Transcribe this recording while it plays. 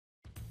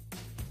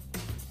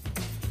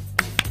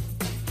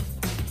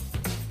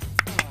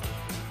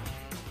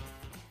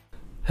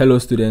Hello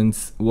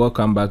students,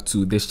 welcome back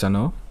to this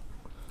channel.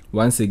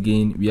 Once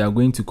again, we are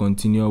going to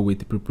continue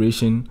with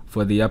preparation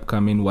for the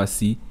upcoming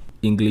Wassce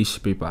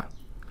English paper.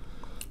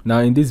 Now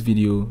in this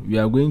video, we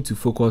are going to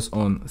focus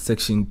on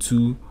section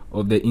 2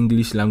 of the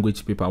English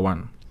language paper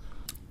 1.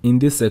 In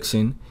this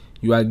section,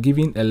 you are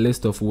given a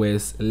list of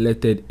words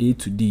lettered A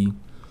to D,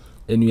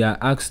 and you are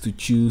asked to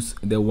choose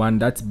the one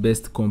that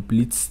best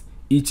completes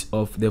each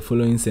of the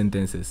following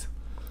sentences.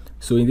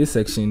 So in this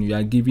section, you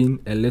are given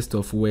a list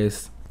of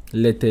words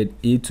lettered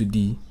A to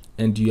D,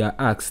 and you are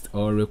asked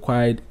or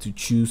required to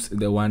choose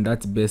the one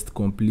that best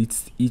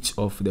completes each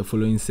of the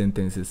following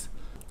sentences.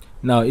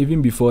 Now,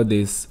 even before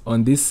this,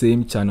 on this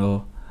same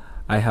channel,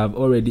 I have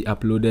already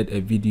uploaded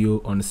a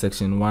video on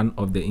section 1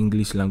 of the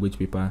English language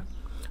paper.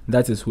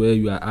 That is where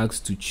you are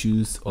asked to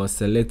choose or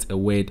select a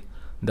word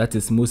that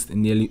is most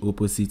nearly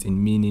opposite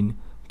in meaning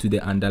to the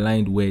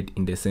underlined word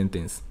in the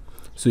sentence.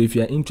 So if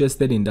you are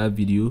interested in that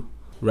video,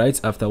 right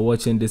after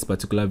watching this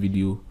particular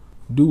video,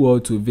 do well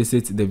to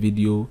visit the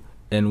video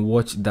and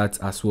watch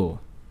that as well.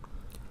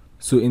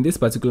 So in this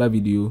particular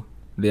video,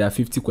 there are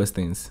 50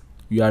 questions.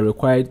 You are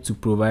required to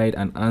provide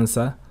an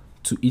answer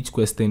to each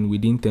question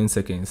within 10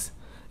 seconds.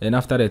 And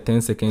after the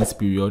 10 seconds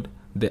period,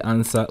 the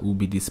answer will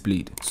be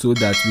displayed so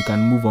that we can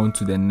move on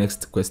to the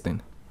next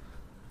question.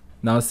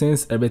 Now,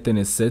 since everything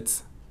is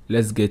set,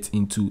 let's get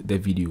into the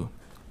video.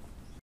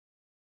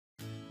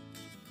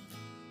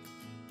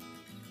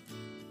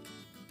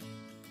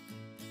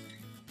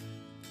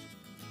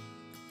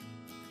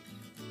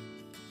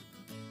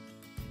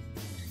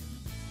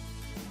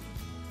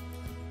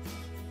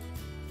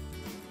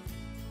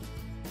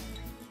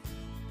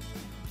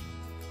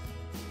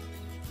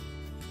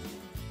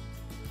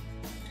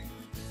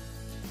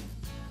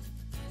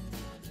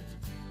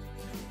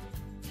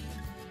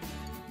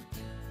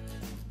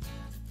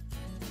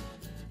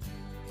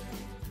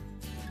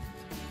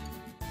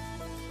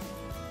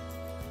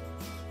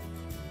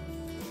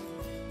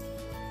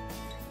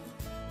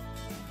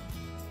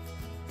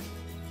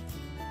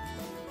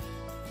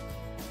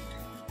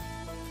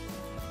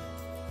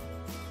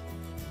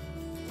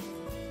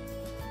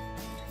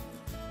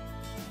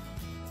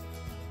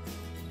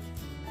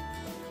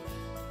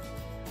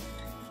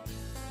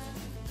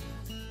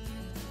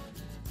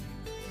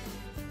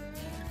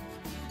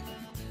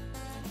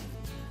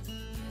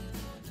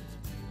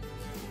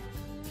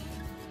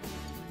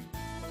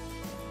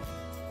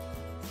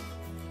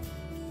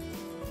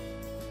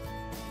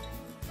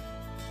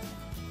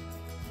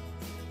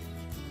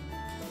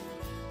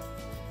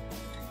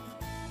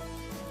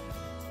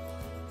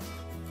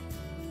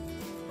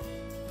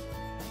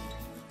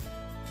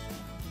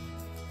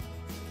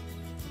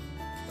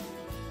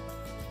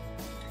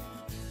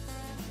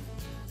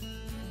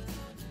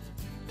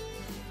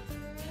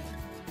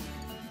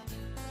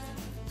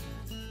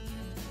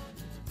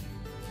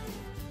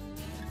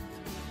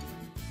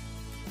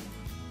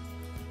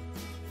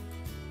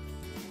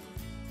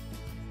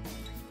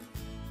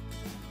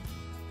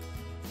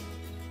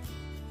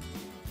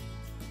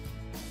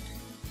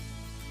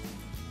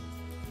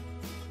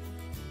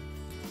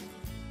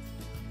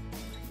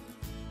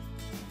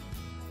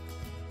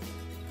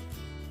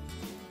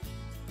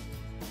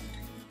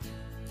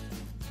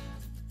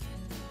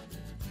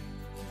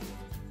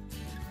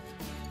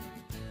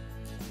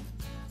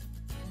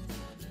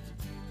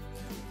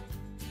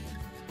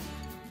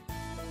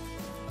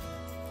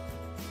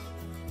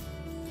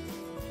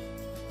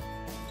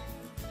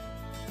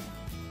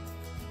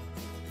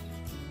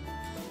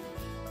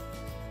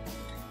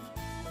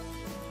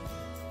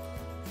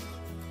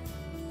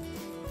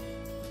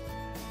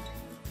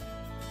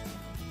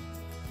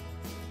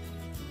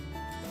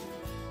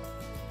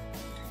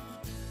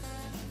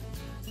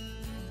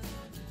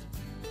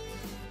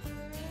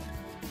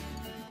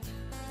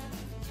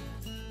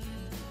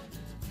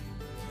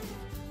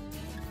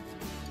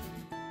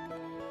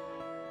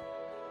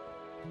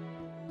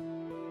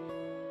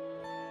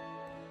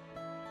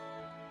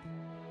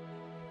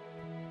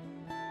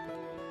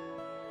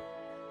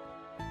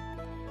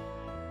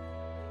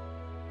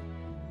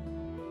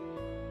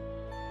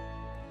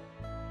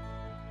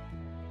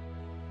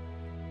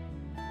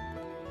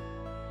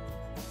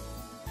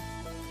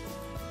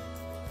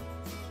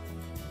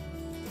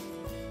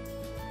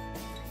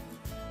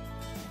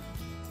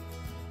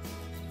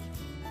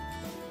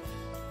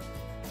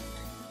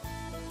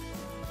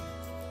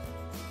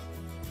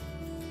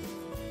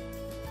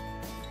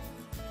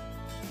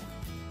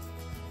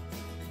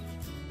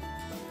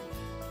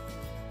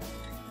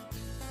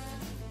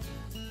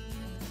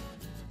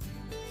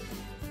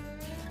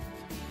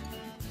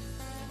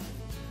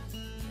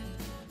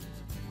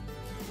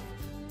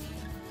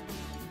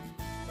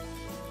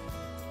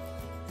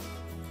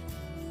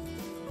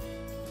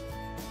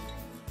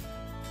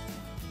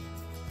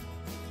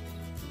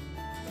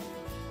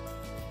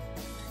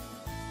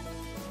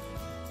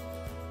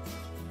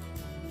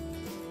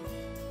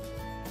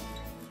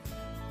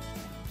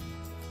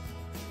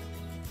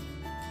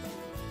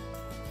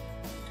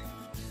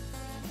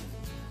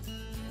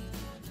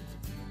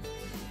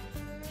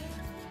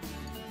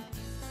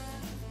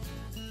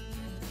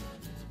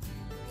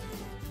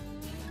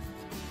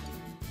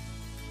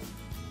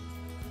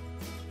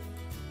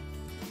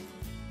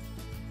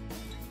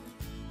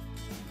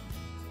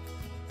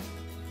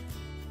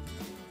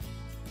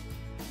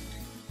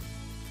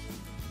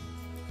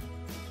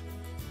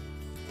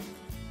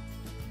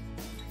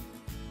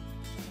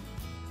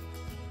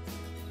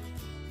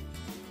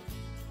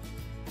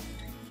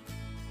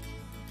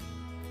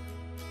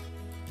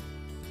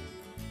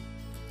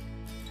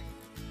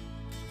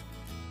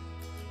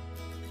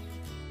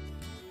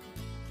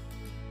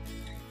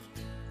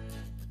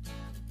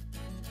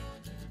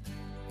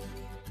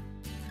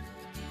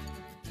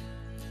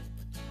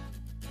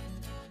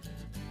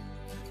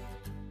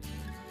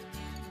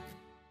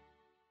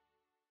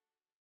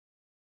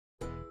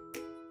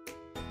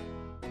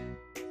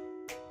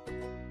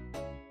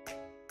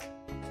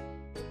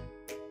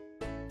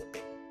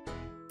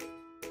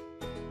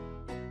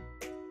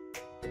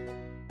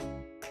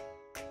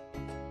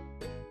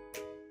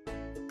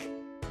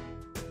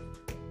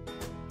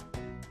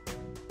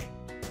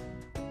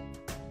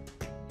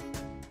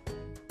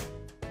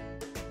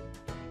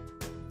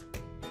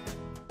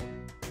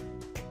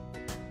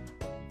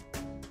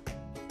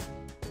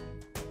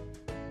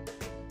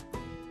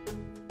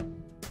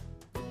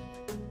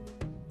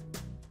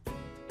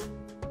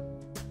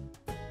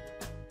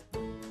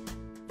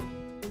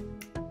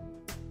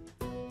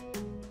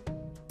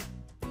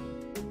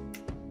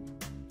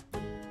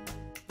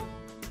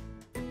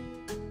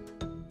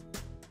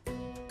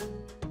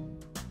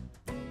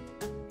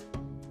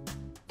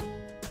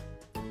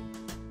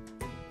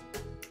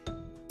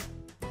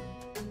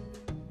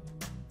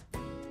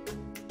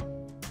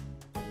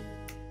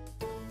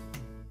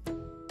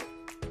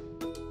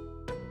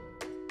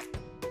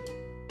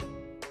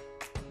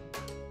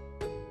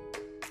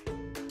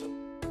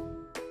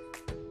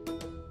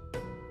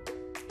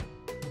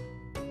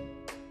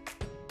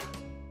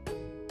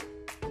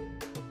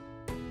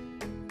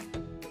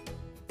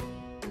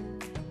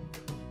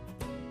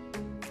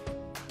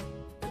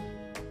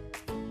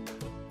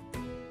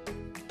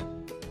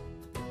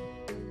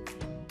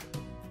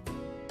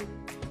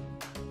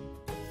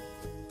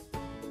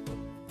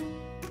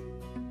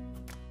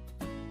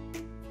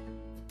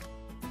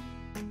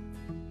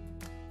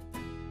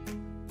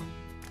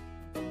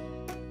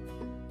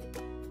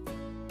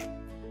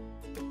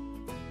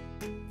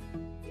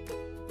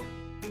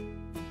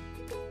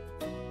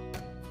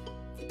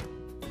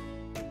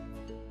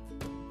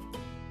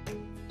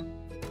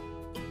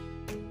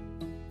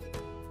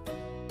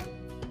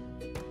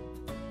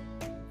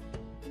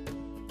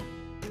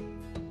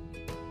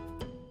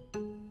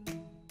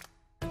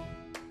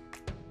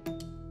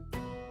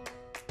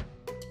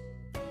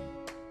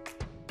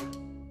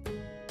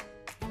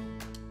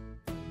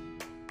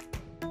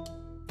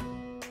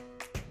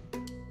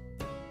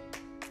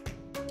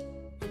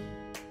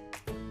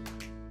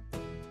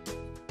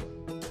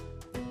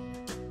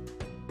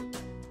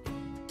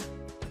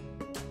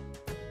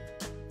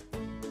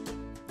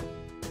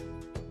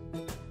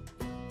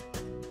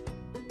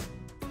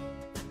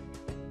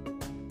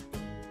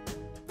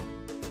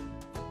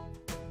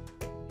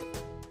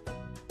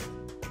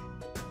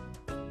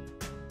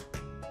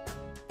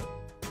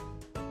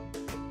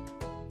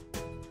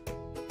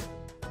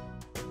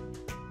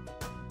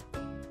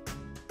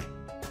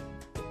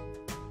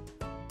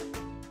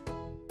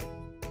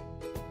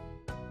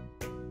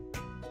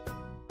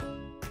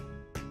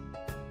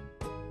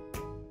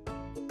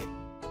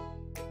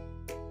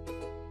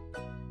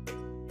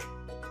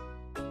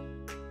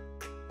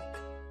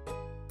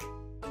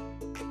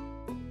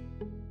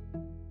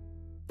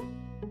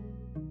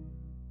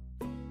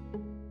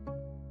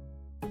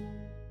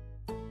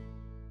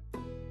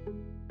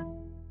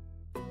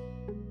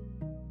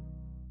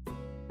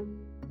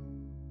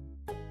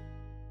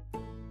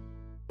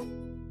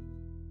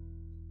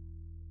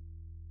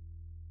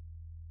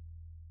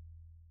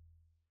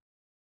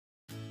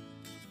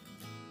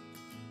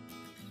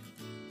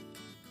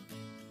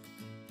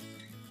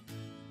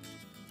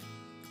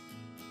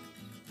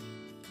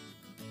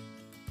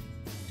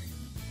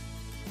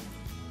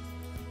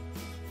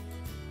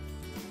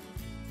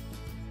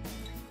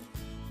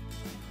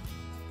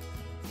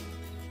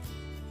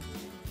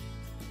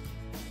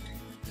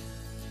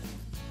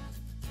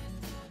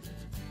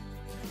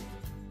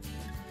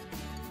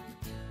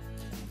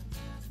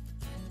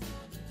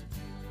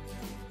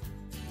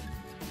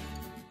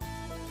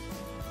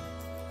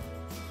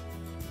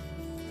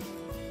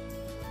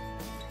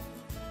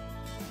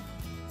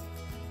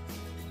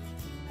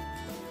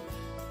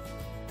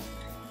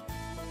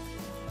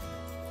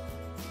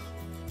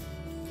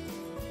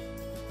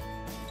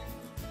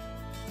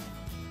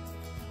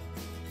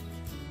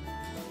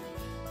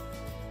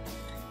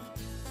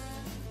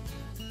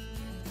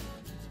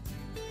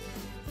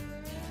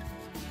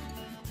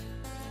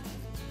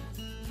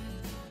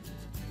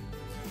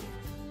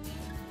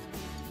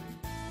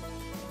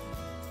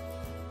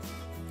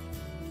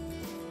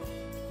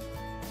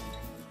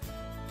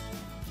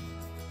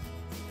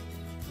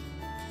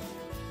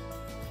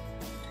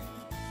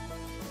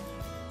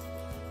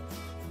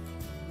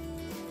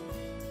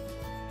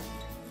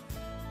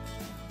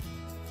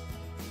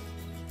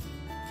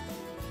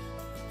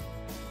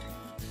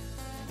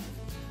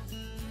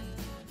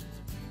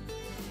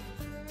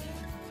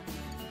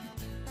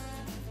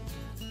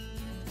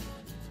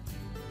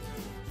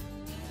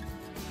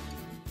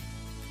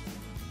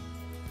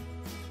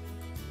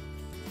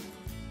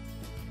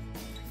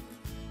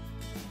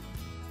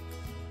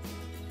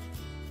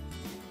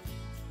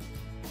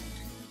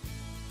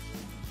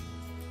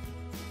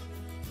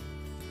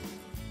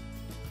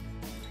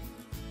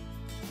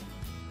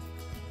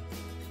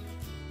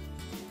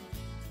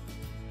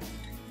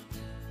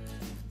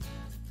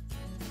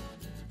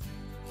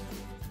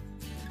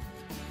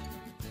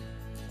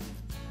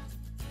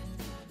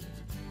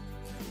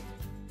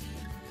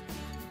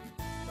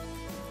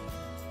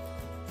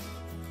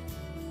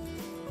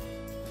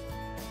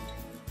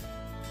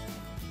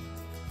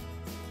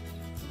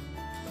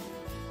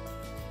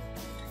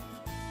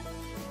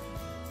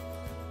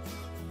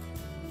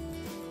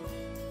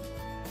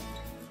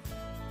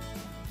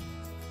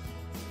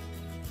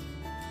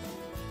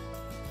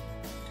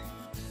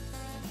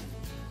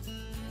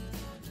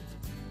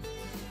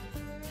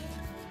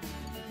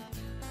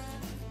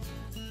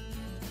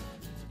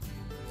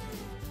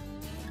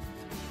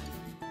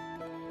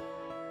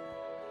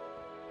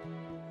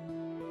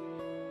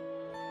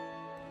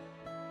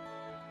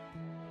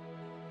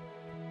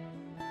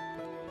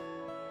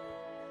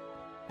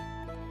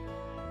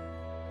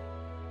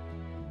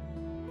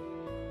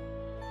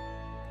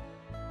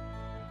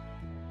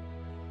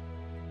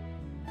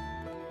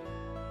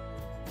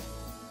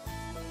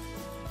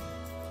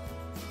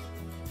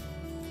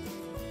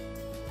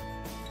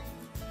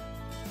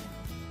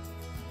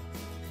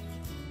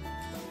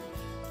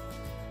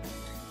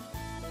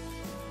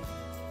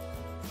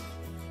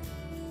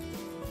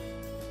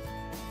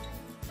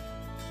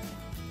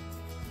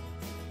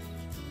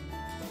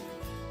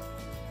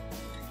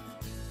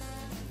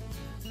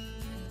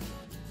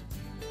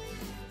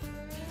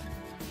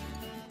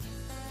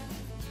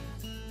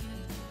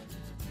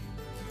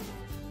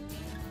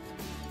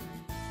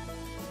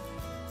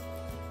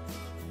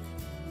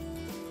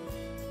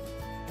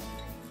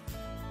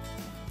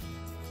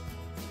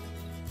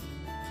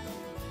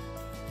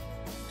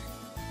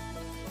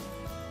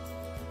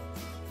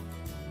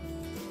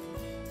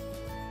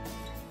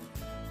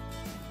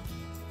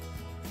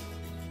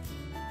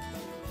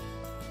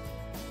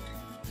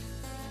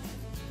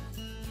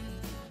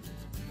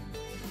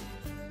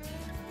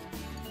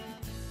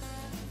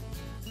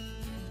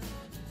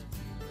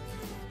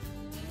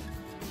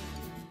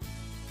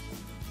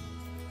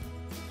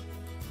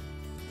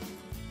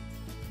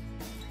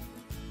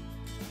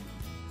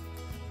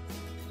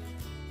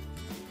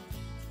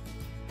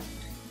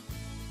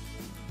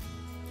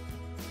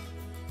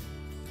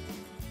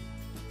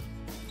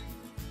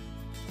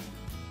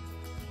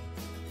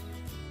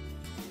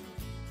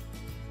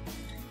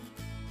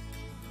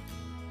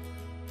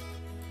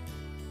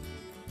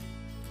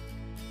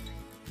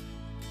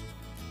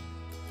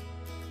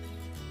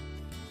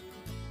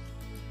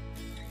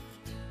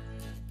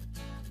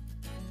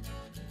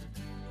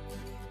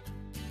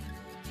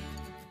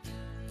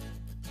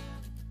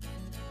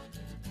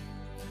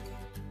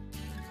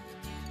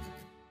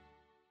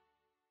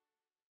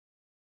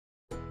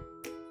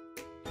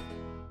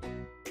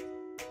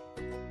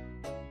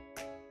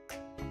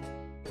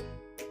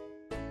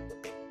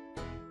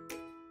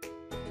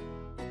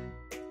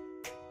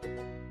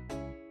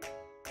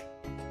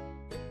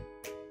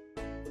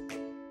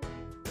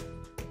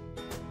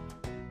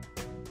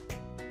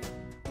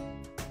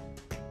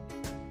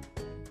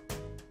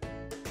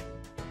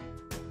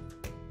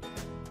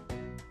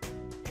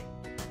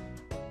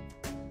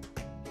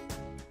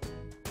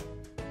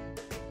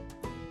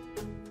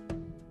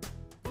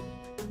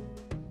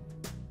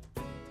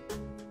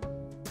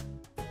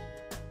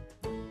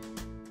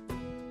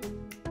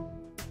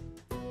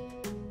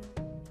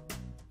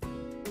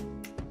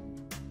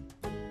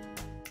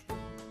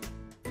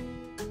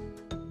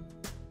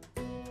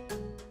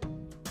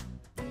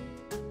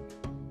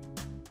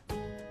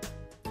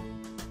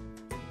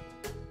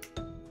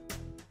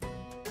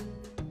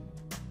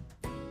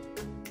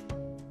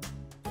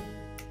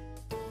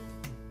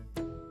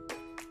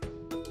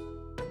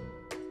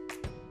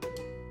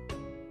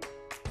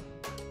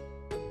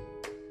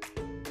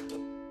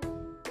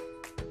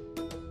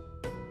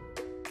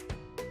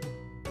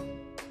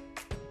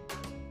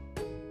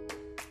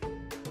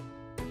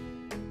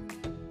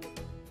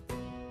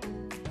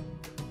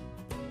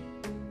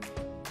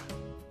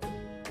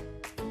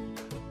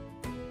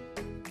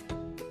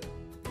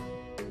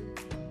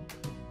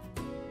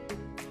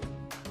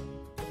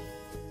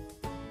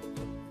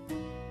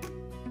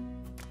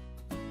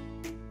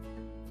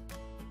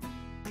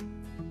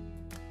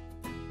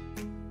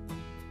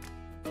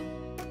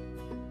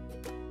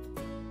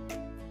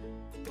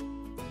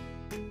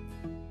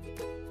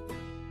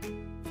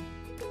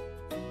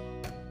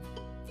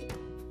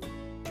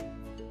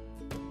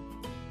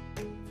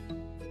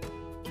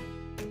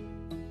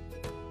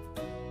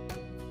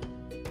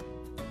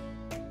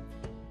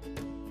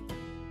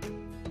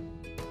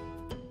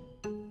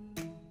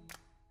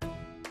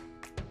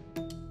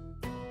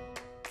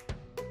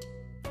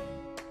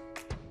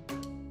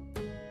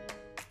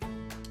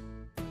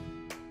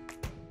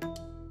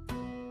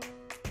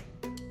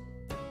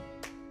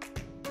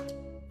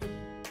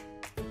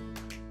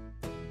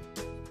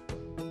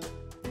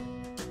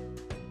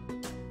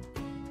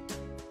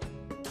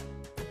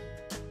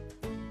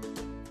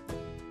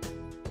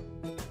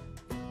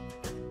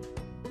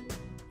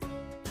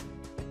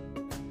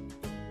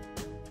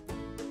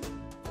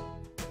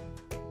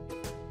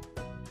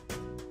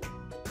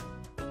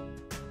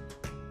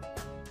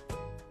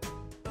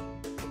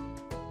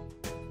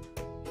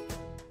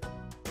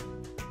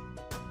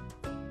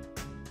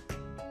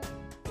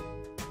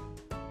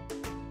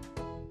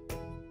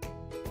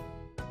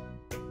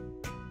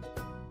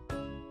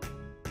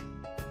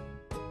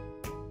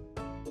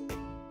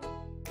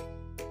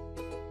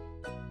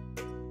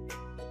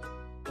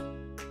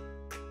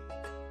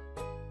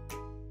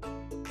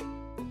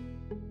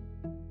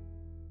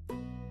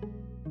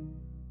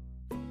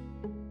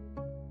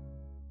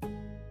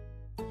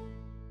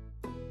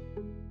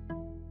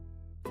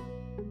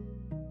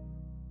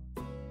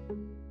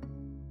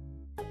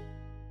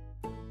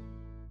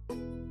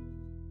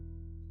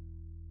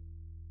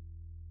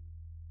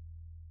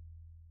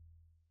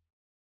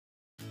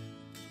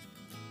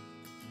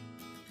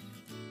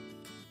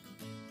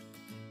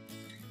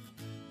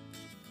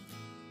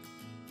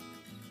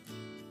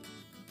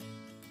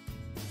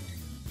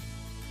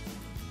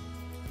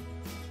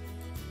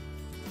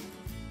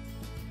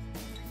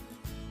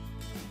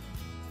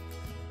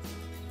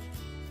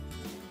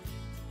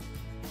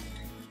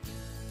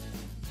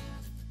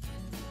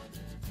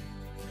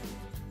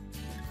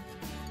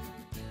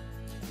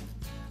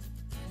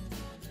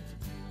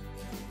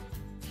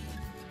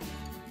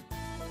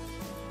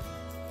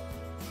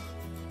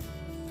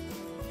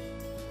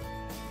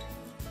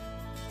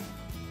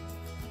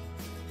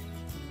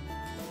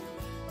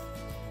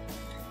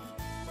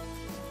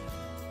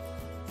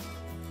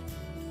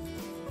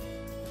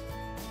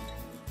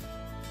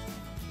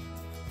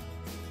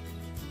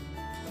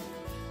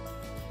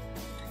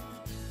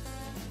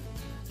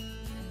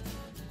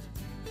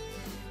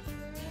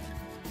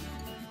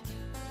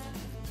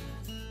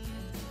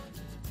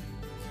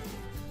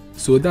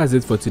 So that's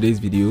it for today's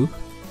video.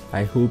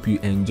 I hope you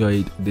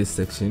enjoyed this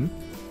section.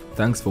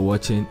 Thanks for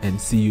watching and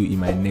see you in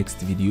my next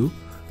video.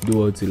 Do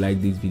well to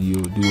like this video,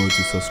 do well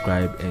to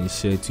subscribe and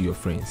share to your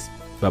friends.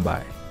 Bye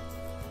bye.